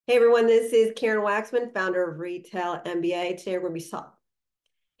Hey everyone, this is Karen Waxman, founder of Retail MBA. Today we're going to be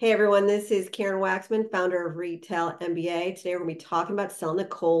Hey everyone, this is Karen Waxman, founder of Retail MBA. Today we're going to be talking about selling at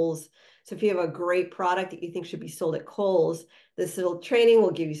Kohl's. So if you have a great product that you think should be sold at Kohl's, this little training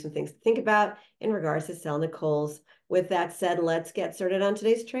will give you some things to think about in regards to selling at Kohl's. With that said, let's get started on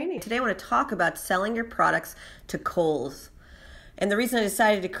today's training. Today I want to talk about selling your products to Kohl's. And the reason I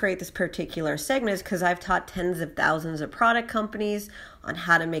decided to create this particular segment is because I've taught tens of thousands of product companies on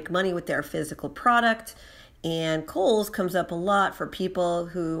how to make money with their physical product. And Kohl's comes up a lot for people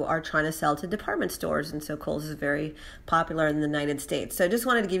who are trying to sell to department stores. And so Kohl's is very popular in the United States. So I just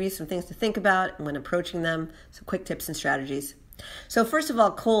wanted to give you some things to think about when approaching them, some quick tips and strategies. So first of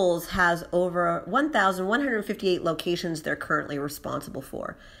all, Kohl's has over 1,158 locations they're currently responsible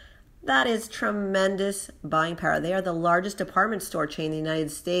for. That is tremendous buying power. They are the largest department store chain in the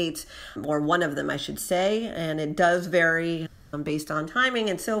United States, or one of them, I should say, and it does vary based on timing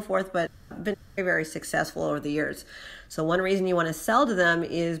and so forth, but been very, very successful over the years. So one reason you want to sell to them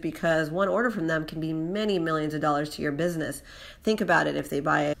is because one order from them can be many millions of dollars to your business. Think about it. If they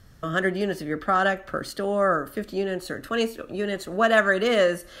buy 100 units of your product per store, or 50 units or 20 units, or whatever it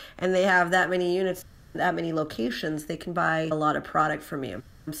is, and they have that many units, that many locations, they can buy a lot of product from you.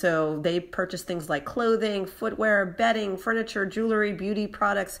 So they purchase things like clothing, footwear, bedding, furniture, jewelry, beauty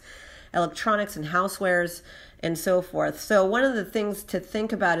products, electronics and housewares, and so forth. So one of the things to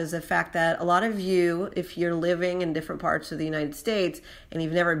think about is the fact that a lot of you, if you're living in different parts of the United States and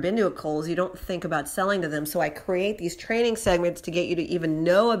you've never been to a Kohl's, you don't think about selling to them. So I create these training segments to get you to even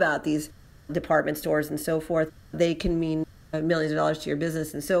know about these department stores and so forth. They can mean millions of dollars to your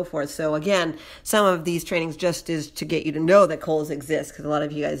business and so forth. So again, some of these trainings just is to get you to know that Kohl's exists, because a lot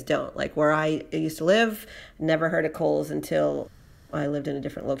of you guys don't. Like where I used to live, never heard of Kohl's until I lived in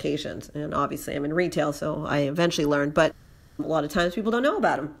different locations. And obviously I'm in retail, so I eventually learned, but a lot of times people don't know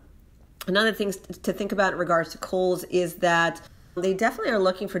about them. Another thing to think about in regards to Kohl's is that they definitely are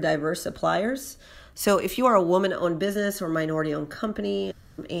looking for diverse suppliers. So if you are a woman-owned business or minority-owned company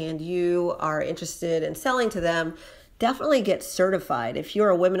and you are interested in selling to them, definitely get certified. If you're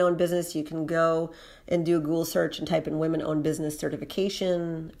a women-owned business, you can go and do a Google search and type in women-owned business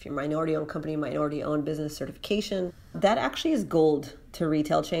certification. If you're a minority-owned company, minority-owned business certification. That actually is gold to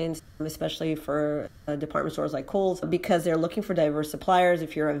retail chains, especially for department stores like Kohl's, because they're looking for diverse suppliers.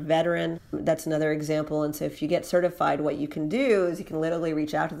 If you're a veteran, that's another example. And so if you get certified, what you can do is you can literally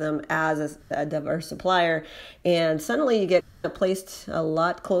reach out to them as a diverse supplier, and suddenly you get placed a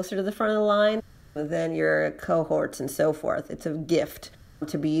lot closer to the front of the line than your cohorts and so forth. It's a gift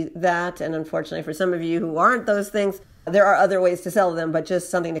to be that. And unfortunately for some of you who aren't those things, there are other ways to sell them, but just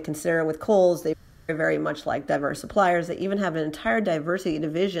something to consider with Kohl's. They are very much like diverse suppliers. They even have an entire diversity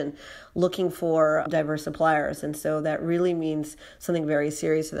division looking for diverse suppliers. And so that really means something very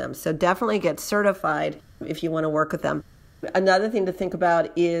serious to them. So definitely get certified if you want to work with them. Another thing to think about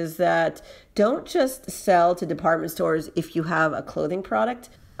is that don't just sell to department stores if you have a clothing product.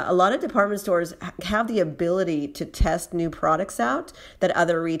 A lot of department stores have the ability to test new products out that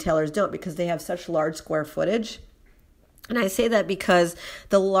other retailers don't, because they have such large square footage. And I say that because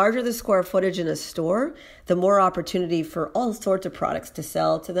the larger the square footage in a store, the more opportunity for all sorts of products to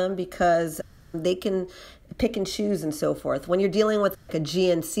sell to them, because they can pick and choose and so forth. When you're dealing with like a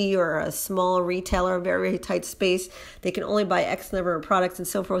GNC or a small retailer, a very, very tight space, they can only buy X number of products and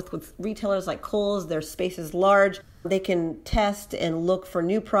so forth. With retailers like Kohl's, their space is large. They can test and look for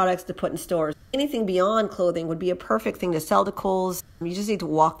new products to put in stores. Anything beyond clothing would be a perfect thing to sell to Kohl's. You just need to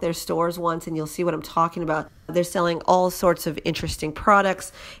walk their stores once and you'll see what I'm talking about. They're selling all sorts of interesting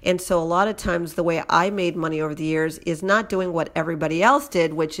products. And so a lot of times the way I made money over the years is not doing what everybody else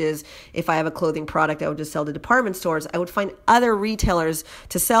did, which is if I have a clothing product, I would just sell to department stores. I would find other retailers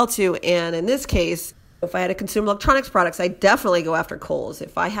to sell to. And in this case, if I had a consumer electronics products, I definitely go after Kohl's.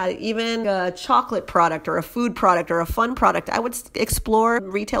 If I had even a chocolate product or a food product or a fun product, I would explore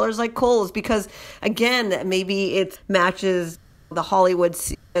retailers like Kohl's, because again, maybe it matches the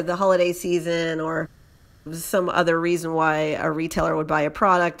holiday season or some other reason why a retailer would buy a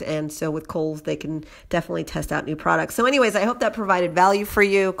product. And so with Kohl's, they can definitely test out new products. So anyways, I hope that provided value for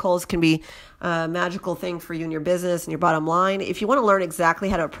you. Kohl's can be a magical thing for you and your business and your bottom line. If you want to learn exactly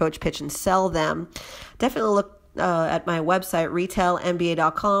how to approach, pitch, and sell them, definitely look at my website,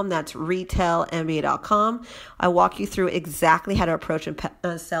 retailmba.com. That's retailmba.com. I walk you through exactly how to approach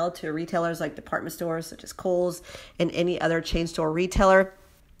and sell to retailers like department stores such as Kohl's and any other chain store retailer.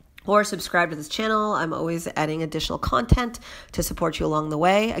 Or subscribe to this channel. I'm always adding additional content to support you along the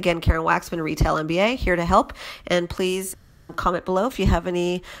way. Again, Karen Waxman, Retail MBA, here to help. And please comment below if you have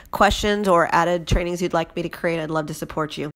any questions or added trainings you'd like me to create. I'd love to support you.